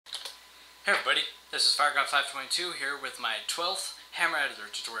Hey everybody, this is Firegod522 here with my 12th Hammer Editor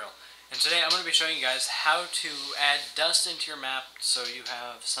tutorial. And today I'm going to be showing you guys how to add dust into your map so you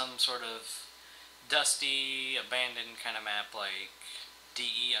have some sort of dusty, abandoned kind of map like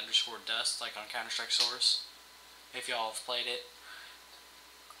DE_dust like on Counter-Strike Source, if y'all have played it.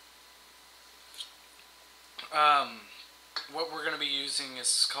 What we're going to be using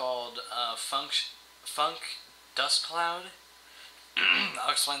is called Funk Dust Cloud.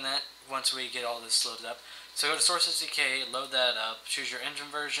 I'll explain that once we get all this loaded up. So go to Source SDK, load that up, choose your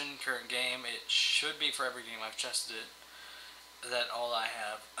engine version, current game. It should be for every game. I've tested it. That's all I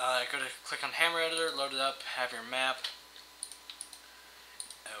have. Go to click on Hammer Editor, load it up, have your map.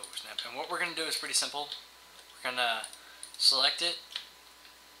 Oh snap! And what we're gonna do is pretty simple. We're gonna select it.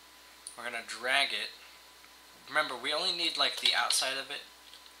 We're gonna drag it. Remember, we only need like the outside of it.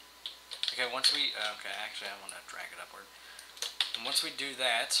 Okay, actually I want to drag it upward. And once we do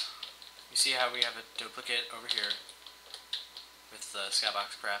that, you see how we have a duplicate over here with the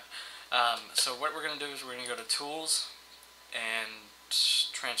skybox crap. So what we're going to do is we're going to go to Tools and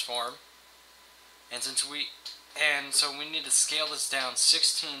Transform. And so we need to scale this down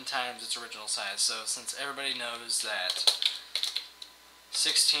 16 times its original size. So since everybody knows that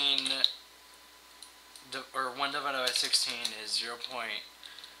 16 or 1 divided by 16 is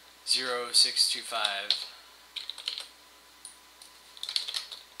 0.0625.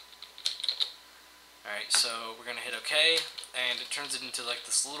 Alright, so we're going to hit OK, and it turns it into like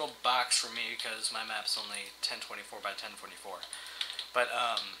this little box for me because my map's only 1024 by 1024. But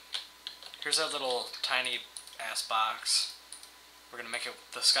here's a little tiny ass box. We're going to make it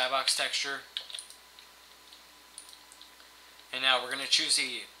the skybox texture. And now we're going to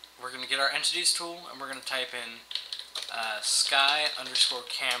we're going to get our entities tool, and we're going to type in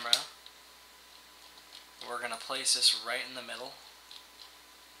sky_camera. We're going to place this right in the middle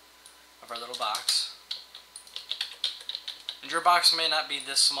of our little box. And your box may not be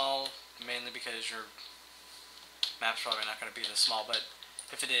this small, mainly because your map's probably not going to be this small, but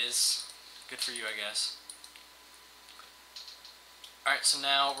if it is, good for you, I guess. Alright, so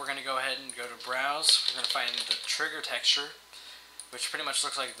now we're going to go ahead and go to Browse. We're going to find the trigger texture, which pretty much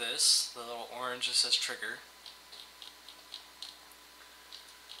looks like this. The little orange that says trigger.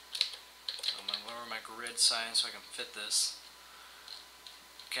 I'm going to lower my grid size so I can fit this.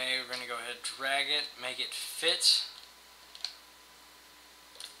 Okay, we're going to go ahead and drag it, make it fit.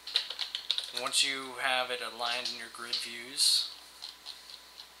 Once you have it aligned in your grid views,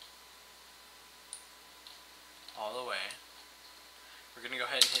 all the way, we're going to go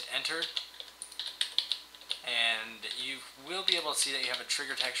ahead and hit enter. And you will be able to see that you have a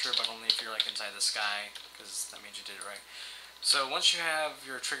trigger texture, but only if you're like inside the sky, because that means you did it right. So once you have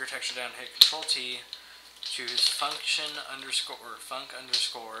your trigger texture down, hit Control T, choose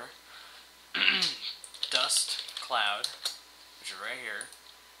funk_dust cloud, which is right here.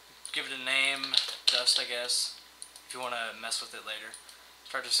 Give it a name, dust, I guess, if you want to mess with it later.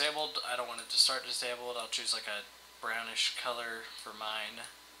 Start disabled. I don't want it to start disabled. I'll choose like a brownish color for mine.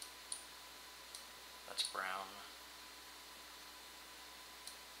 That's brown.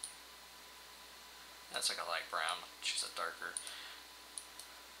 That's like a light brown. Choose a darker.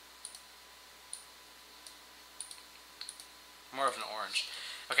 More of an orange.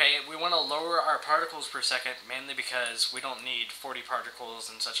 Okay, we want to lower our particles per second, mainly because we don't need 40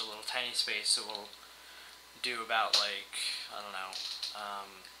 particles in such a little tiny space, so we'll do about like, I don't know,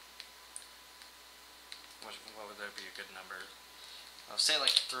 what would there be a good number? I'll say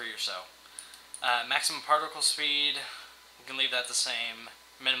like 3 or so. Maximum particle speed, we can leave that the same.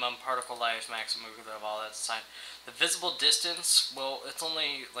 Minimum particle life, maximum, we could have all that aside. The visible distance, well, it's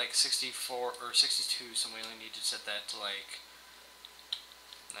only like 64 or 62, so we only need to set that to like,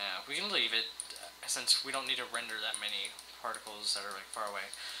 nah, we can leave it, since we don't need to render that many particles that are like far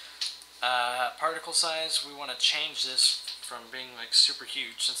away. Particle size, we want to change this from being like super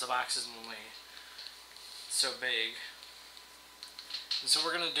huge, since the box is only so big. And so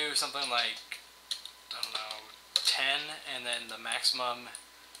we're going to do something like, I don't know, 10, and then the maximum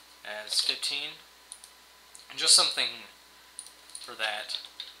as 15. And just something for that.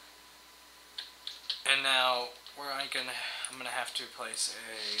 And now I'm gonna have to place a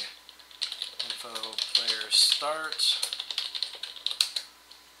info player start.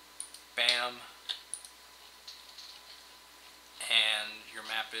 Bam. And your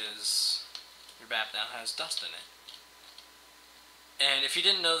map now has dust in it. And if you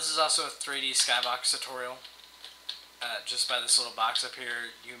didn't know, this is also a 3D skybox tutorial. Just by this little box up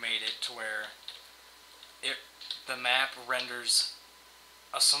here, you made it to where the map renders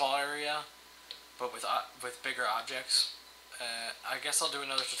a small area, but with bigger objects. I guess I'll do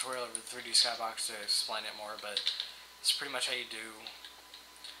another tutorial over the 3D Skybox to explain it more, but it's pretty much how you do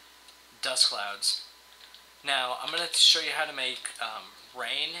dust clouds. Now, I'm going to show you how to make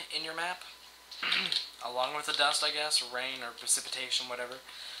rain in your map, along with the dust, I guess, rain or precipitation, whatever.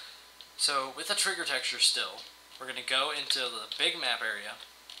 So, with the trigger texture still, we're going to go into the big map area.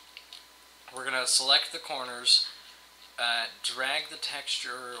 We're going to select the corners, drag the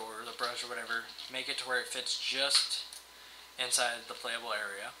texture or the brush or whatever, make it to where it fits just inside the playable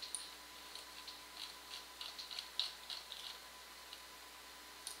area.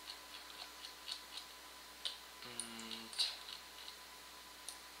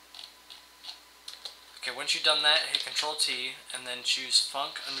 Okay, once you've done that, hit Control T and then choose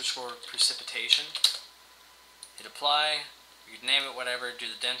Func_Precipitation. Hit apply. You can name it whatever, do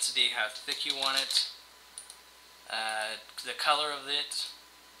the density, how thick you want it, the color of it.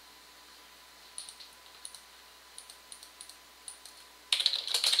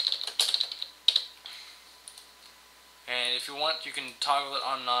 And if you want, you can toggle it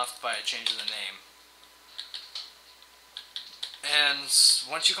on and off by changing the name. And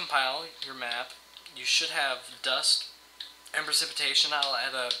once you compile your map, you should have dust and precipitation. I'll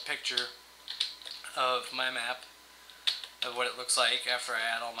add a picture of my map of what it looks like after I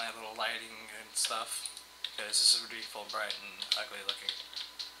add all my little lighting and stuff, because this is really full bright and ugly looking.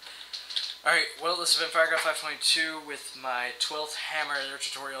 Alright, well, this has been Firegod 5.2 with my 12th Hammer Editor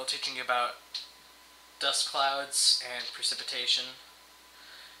tutorial teaching you about dust clouds and precipitation.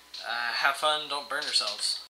 Have fun, don't burn yourselves.